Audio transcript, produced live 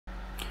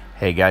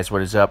Hey guys,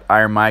 what is up?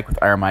 Iron Mike with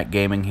Iron Mike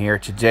Gaming here.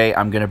 Today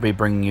I'm going to be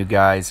bringing you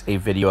guys a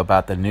video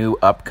about the new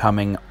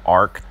upcoming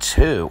Ark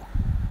 2,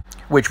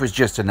 which was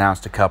just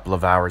announced a couple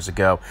of hours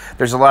ago.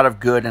 There's a lot of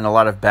good and a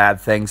lot of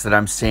bad things that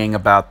I'm seeing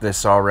about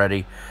this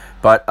already.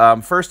 But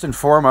first and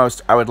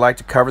foremost, I would like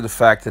to cover the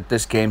fact that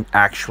this game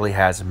actually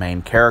has a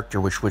main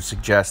character, which would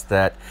suggest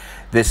that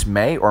this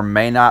may or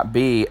may not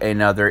be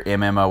another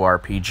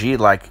MMORPG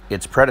like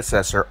its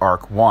predecessor,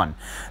 Ark 1.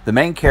 The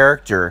main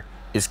character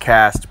is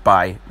cast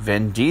by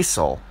Vin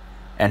Diesel,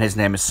 and his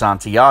name is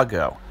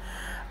Santiago.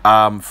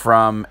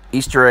 From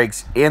Easter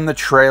eggs in the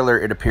trailer,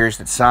 it appears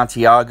that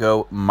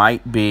Santiago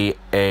might be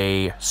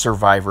a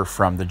survivor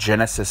from the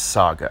Genesis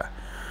saga.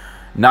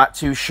 Not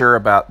too sure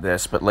about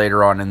this, but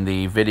later on in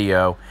the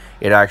video,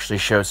 it actually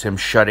shows him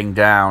shutting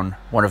down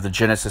one of the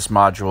Genesis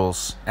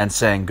modules and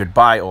saying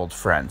goodbye, old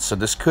friend. So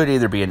this could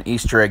either be an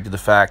Easter egg to the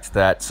fact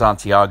that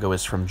Santiago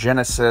is from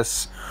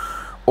Genesis,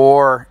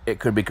 or it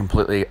could be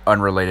completely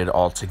unrelated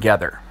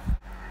altogether.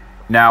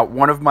 Now,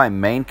 one of my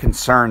main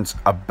concerns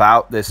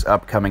about this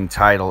upcoming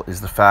title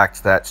is the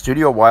fact that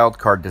Studio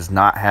Wildcard does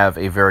not have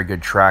a very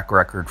good track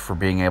record for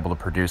being able to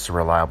produce a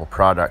reliable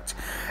product.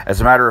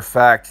 As a matter of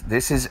fact,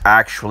 this is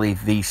actually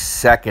the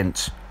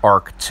second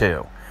Ark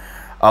 2.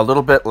 A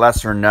little bit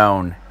lesser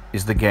known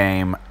is the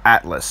game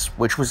Atlas,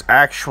 which was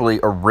actually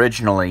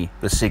originally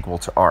the sequel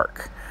to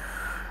Ark.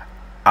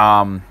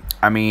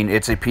 I mean,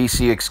 it's a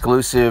PC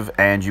exclusive,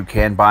 and you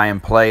can buy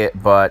and play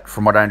it, but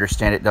from what I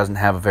understand, it doesn't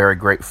have a very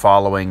great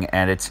following,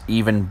 and it's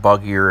even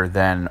buggier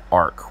than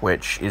Ark,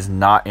 which is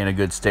not in a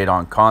good state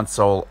on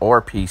console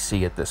or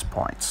PC at this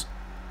point.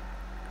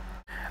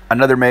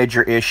 Another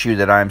major issue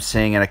that I'm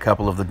seeing in a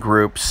couple of the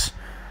groups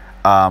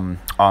on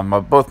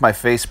both my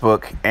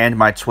Facebook and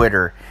my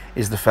Twitter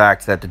is the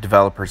fact that the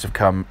developers have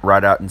come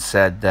right out and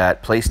said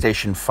that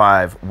PlayStation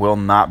 5 will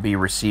not be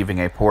receiving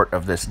a port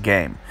of this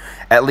game.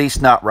 At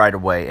least not right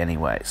away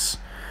anyways.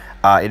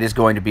 It is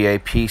going to be a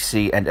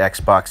PC and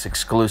Xbox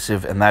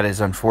exclusive, and that is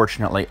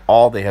unfortunately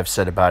all they have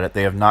said about it.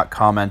 They have not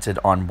commented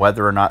on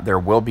whether or not there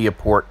will be a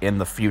port in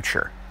the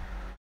future.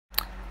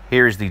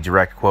 Here's the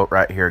direct quote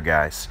right here,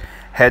 guys.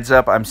 Heads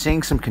up, I'm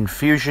seeing some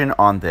confusion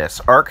on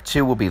this. Ark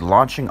 2 will be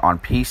launching on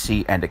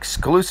PC and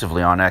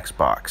exclusively on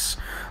Xbox.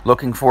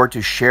 Looking forward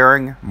to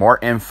sharing more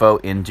info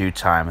in due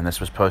time. And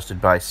this was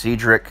posted by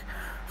Cedric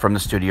from the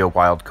Studio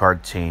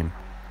Wildcard team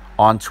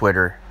on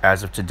Twitter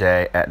as of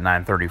today at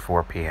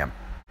 9:34 p.m.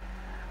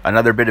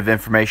 Another bit of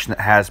information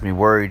that has me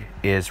worried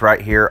is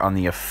right here on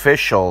the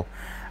official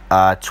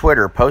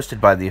Twitter, posted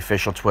by the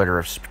official Twitter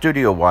of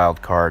Studio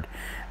Wildcard.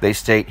 They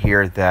state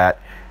here that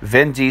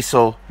Vin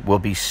Diesel will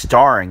be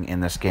starring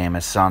in this game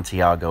as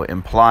Santiago,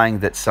 implying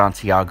that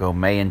Santiago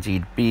may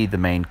indeed be the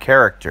main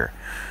character,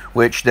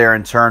 which there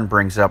in turn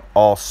brings up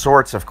all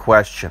sorts of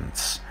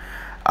questions.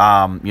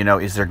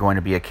 Is there going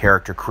to be a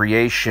character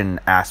creation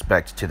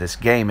aspect to this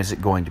game? Is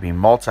it going to be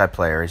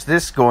multiplayer? Is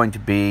this going to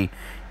be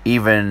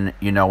even,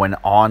 an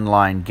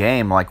online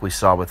game like we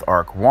saw with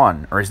Ark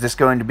 1? Or is this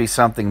going to be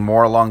something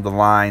more along the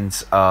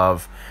lines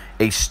of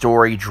a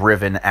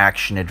story-driven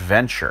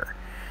action-adventure?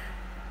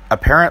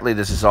 Apparently,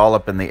 this is all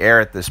up in the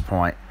air at this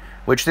point,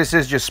 which this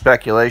is just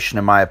speculation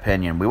in my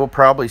opinion. We will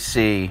probably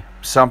see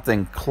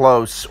something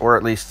close or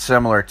at least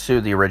similar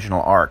to the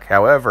original Ark.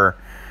 However,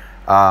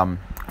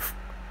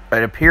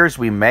 it appears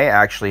we may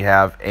actually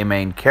have a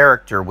main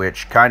character,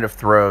 which kind of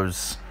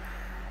throws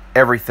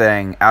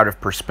everything out of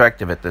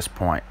perspective at this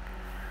point.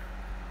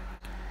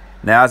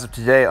 Now, as of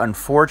today,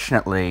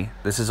 unfortunately,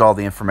 this is all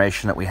the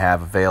information that we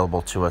have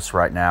available to us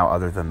right now,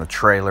 other than the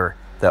trailer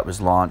that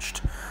was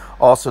launched.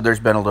 Also, there's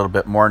been a little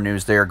bit more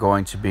news. They are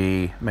going to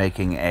be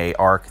making a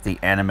Ark the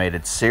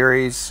Animated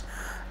Series,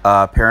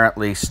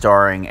 apparently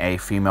starring a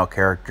female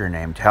character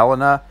named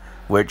Helena,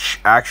 which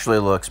actually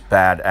looks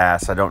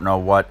badass. I don't know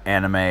what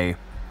anime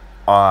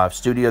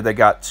studio they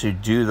got to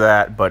do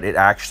that, but it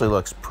actually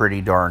looks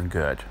pretty darn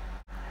good.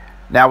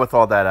 Now, with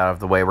all that out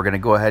of the way, we're going to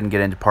go ahead and get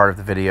into part of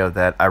the video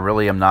that I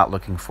really am not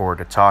looking forward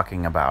to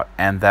talking about,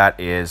 and that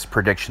is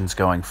predictions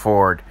going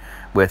forward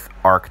with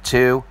Ark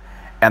 2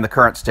 and the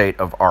current state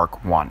of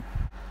Ark 1.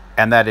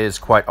 And that is,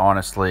 quite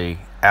honestly,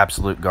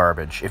 absolute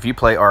garbage. If you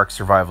play Ark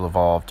Survival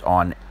Evolved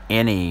on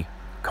any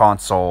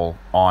console,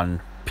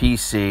 on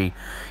PC,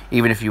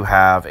 even if you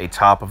have a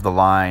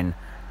top-of-the-line,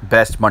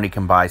 best money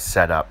can buy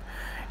setup,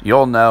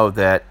 you'll know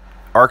that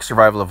Ark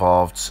Survival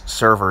Evolved's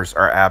servers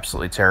are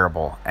absolutely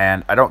terrible.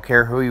 And I don't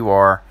care who you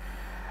are,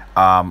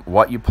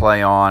 what you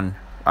play on.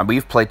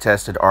 We've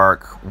play-tested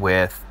Ark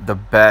with the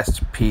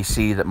best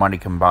PC that money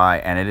can buy,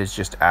 and it is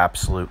just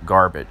absolute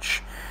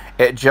garbage.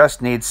 It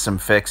just needs some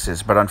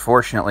fixes, but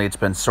unfortunately it's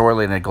been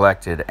sorely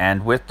neglected,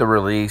 and with the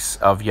release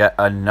of yet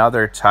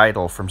another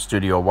title from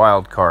Studio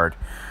Wildcard,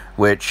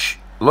 which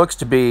looks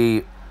to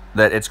be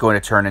that it's going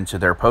to turn into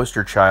their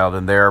poster child,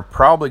 and they're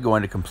probably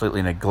going to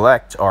completely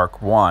neglect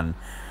Ark 1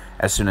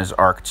 as soon as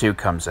Ark 2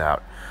 comes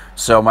out.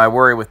 So my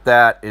worry with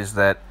that is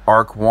that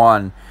Ark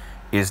 1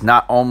 is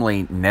not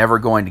only never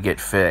going to get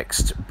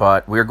fixed,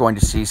 but we're going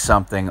to see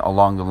something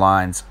along the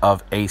lines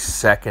of a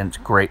second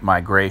Great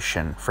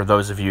Migration. For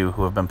those of you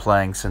who have been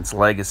playing since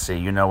Legacy,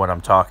 you know what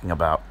I'm talking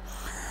about.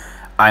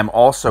 I'm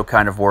also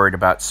kind of worried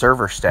about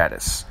server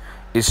status.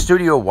 Is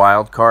Studio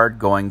Wildcard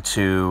going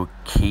to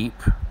keep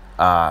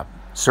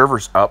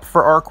servers up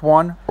for ARC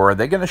 1, or are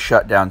they going to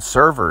shut down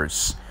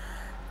servers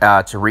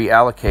to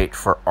reallocate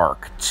for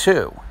ARC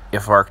 2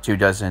 if ARC 2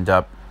 does end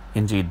up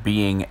indeed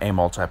being a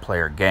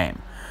multiplayer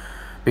game?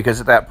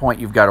 Because at that point,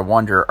 you've got to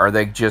wonder, are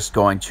they just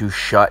going to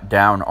shut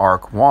down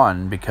ARC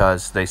 1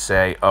 because they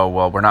say, oh,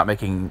 well, we're not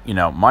making,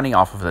 money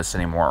off of this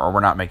anymore, or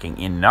we're not making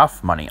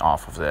enough money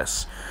off of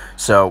this,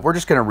 so we're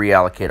just going to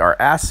reallocate our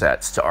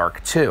assets to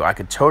ARC 2. I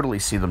could totally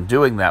see them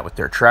doing that with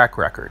their track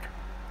record.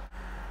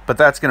 But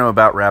that's going to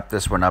about wrap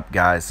this one up,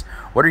 guys.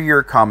 What are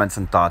your comments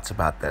and thoughts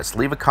about this?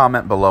 Leave a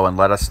comment below and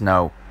let us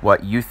know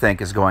what you think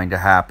is going to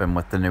happen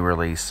with the new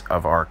release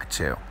of ARC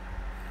 2.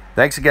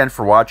 Thanks again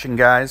for watching,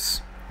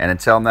 guys. And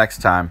until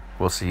next time,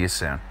 we'll see you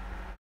soon.